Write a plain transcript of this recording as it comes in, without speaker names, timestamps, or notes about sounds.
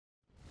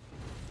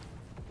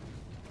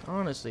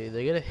Honestly,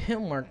 they get a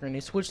hit marker and they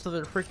switch to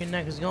their freaking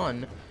next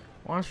gun.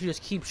 Why don't you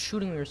just keep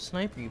shooting your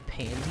sniper, you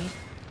pansy?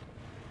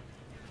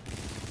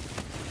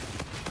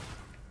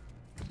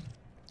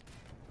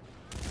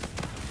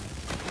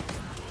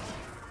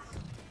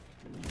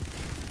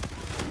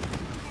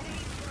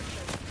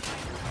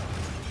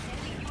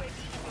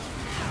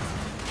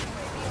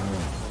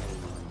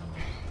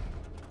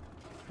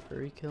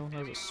 Furry kill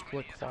has a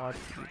split quad.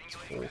 It's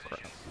full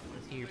crap.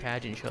 See your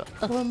pageant shot.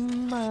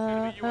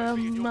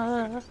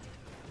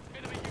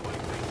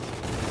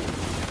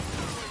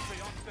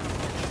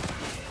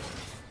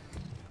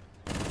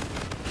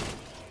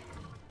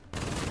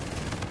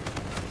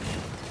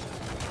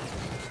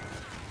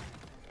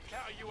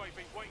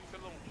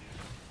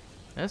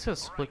 That's a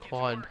split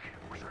quad.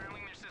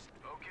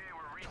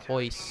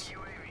 Twice.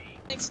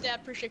 Thanks, Dad.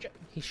 Appreciate you.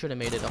 He should have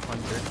made it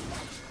 100.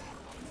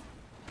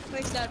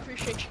 Thanks, Dad.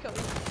 Appreciate you, Cody.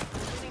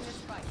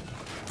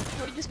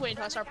 What are you just waiting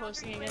until I start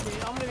posting again, dude?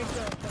 I'm gonna make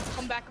a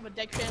comeback of a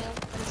deck channel,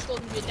 and it's still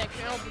gonna be a deck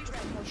channel, but just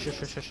more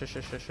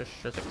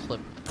videos. There's a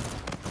clip.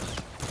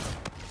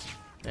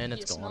 And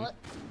it's Smell gone.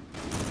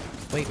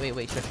 it?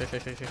 Wait.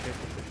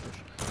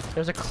 Shush.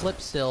 There's a clip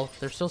still.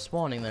 They're still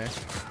spawning there.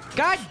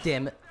 God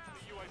damn it.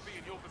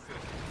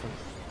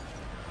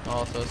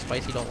 Oh, so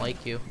Spicy don't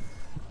like you.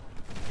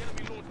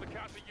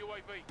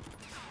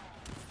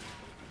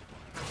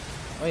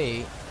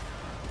 Wait.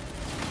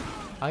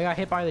 I got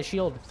hit by the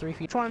shield 3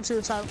 feet. Trying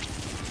suicide.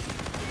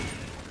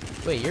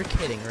 Wait, you're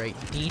kidding, right?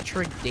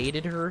 Dietrich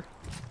dated her?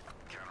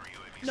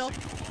 No.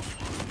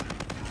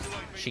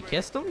 She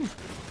kissed him?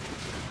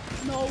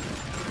 No.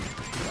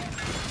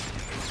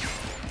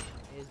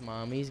 His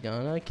mommy's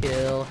gonna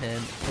kill him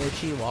if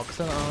she walks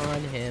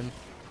on him.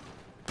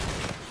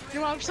 You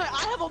know what I'm saying?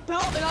 I have a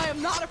belt and I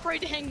am not afraid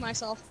to hang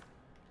myself.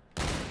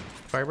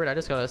 Firebird, I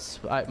just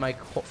got my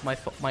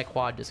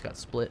quad just got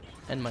split,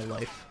 and my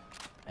life,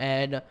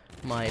 and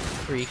my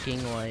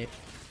freaking life.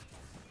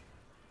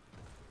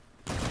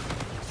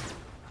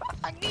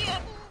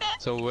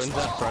 So when's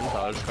that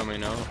frontage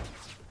coming out?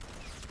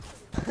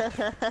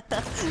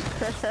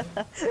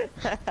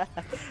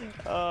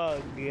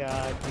 Oh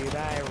god, dude,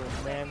 I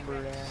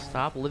remember that.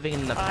 Stop living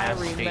in the past,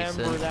 I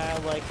remember Jason.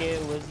 that like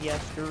it was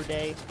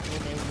yesterday.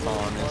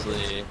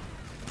 Honestly.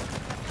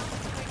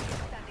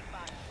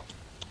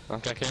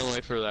 Okay, I can't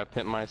wait for that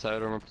Pimp My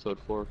Sidearm episode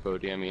 4,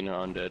 Cody. I mean,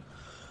 Undead.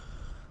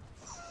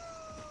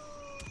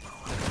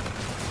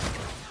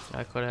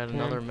 I could have had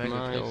another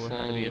mega kill. It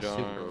had to be a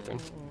super.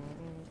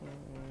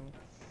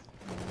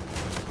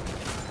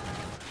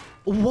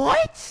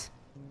 What?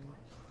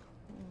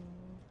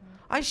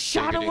 I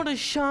shot him with a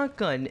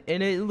shotgun,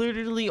 and it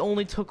literally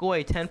only took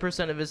away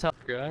 10% of his health.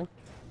 Guy?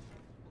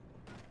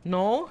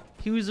 No,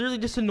 he was literally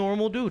just a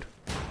normal dude.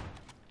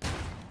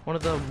 One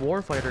of the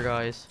warfighter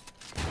guys.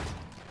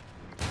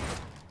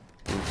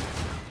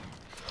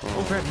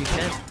 Oh crap, you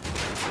can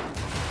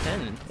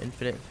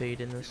infinite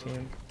fade in this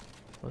game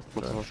with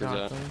the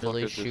shotgun.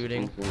 Really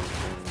shooting.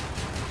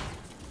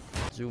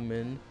 Zoom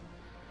in.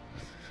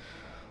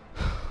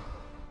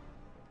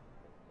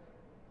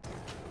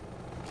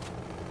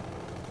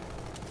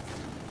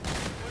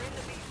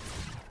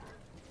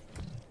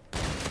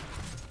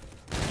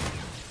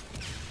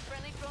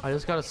 I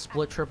just got a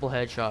split triple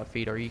headshot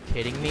feed. Are you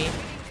kidding me?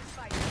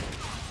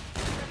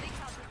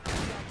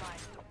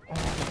 Oh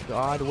my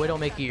god,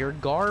 Widowmaker, you're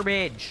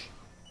garbage.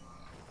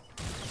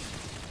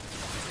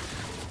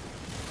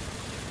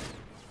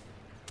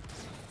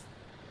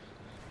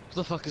 Who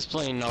the fuck is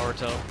playing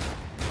Naruto?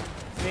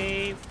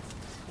 Me.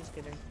 Just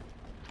kidding.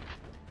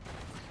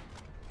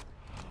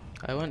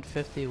 I went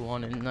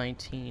 51 and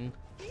 19.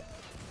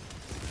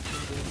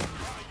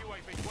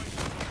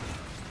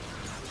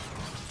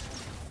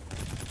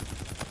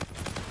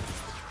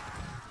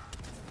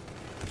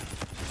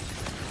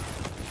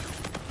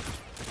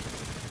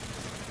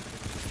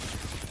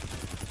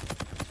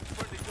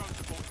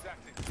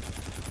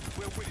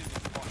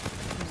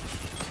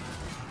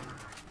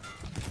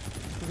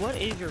 What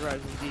is your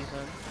guys'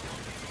 defense?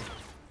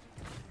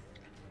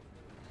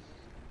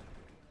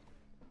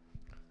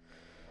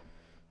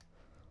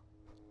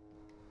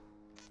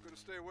 Gonna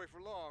stay away for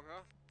long,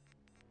 huh?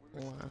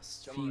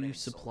 Last few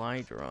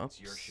supply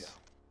drops. Your show.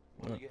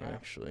 Not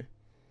actually.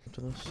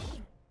 To this.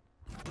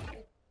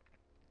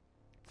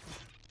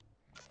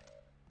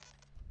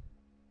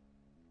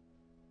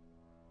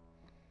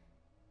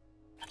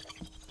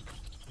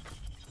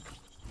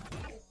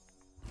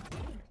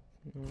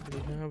 Nobody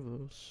have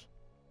those.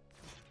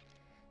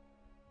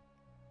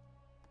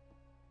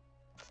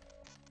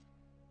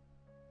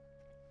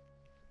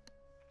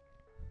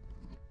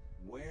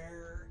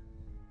 Where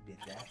did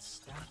that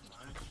stop,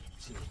 man?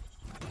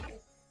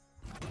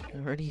 I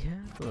already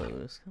have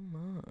those. Come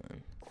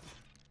on.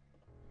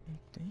 Hey,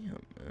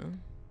 damn,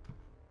 man.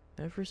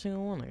 Every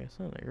single one, like I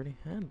said, I already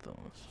had those.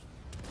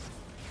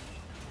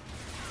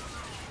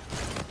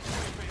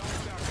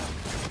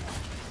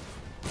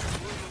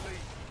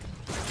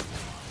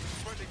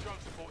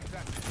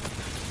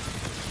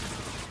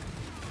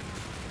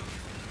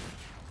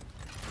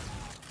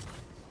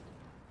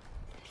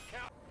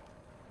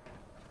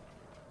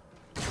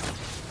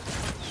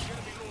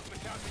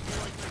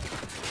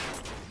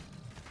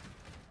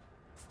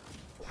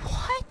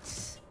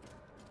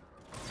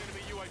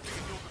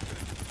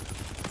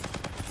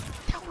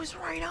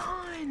 was right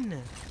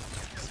on!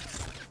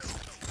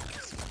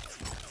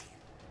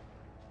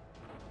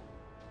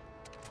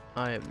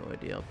 I have no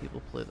idea how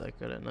people play that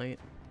good at night.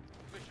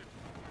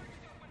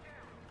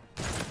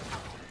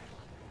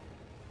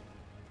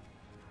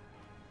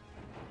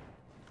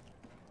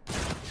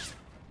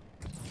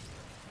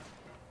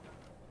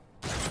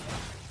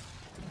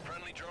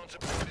 Friendly drone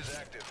support is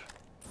active.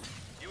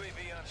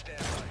 UAV on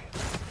standby.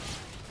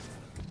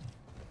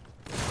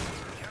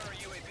 Counter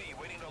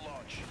UAV waiting to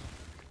launch.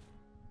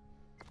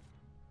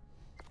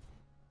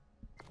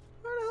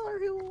 How the hell are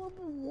you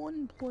level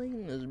 1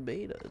 playing this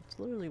beta? It's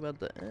literally about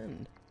to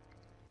end.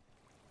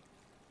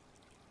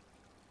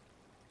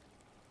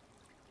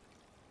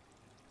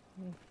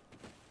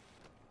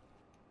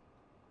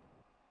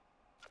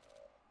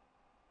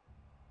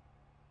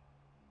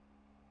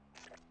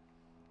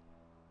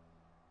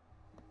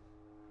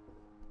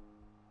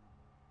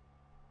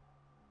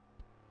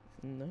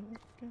 No.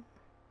 Okay.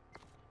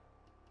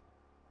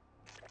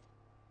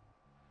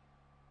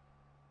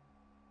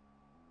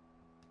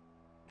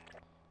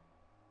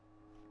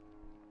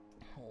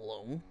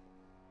 Hello.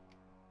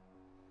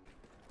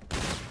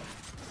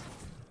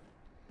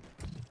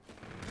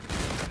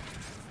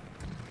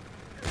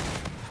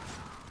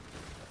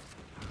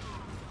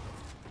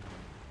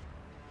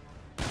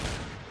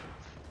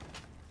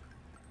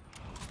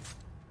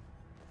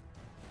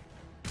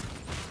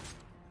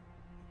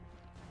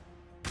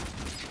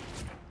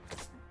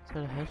 Is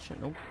that a headshot?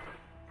 Nope.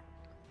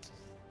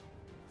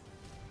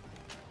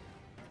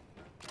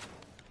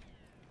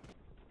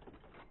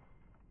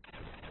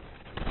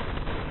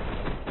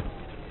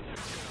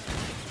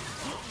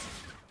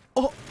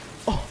 Oh!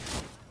 Oh!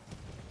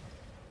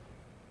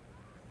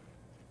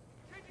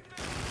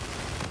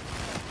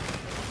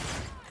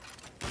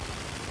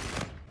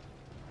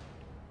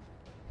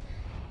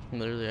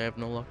 Literally, I have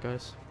no luck,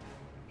 guys.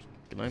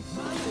 Good night.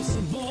 It's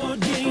a board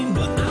game,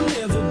 but I'm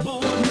never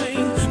bored,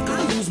 man.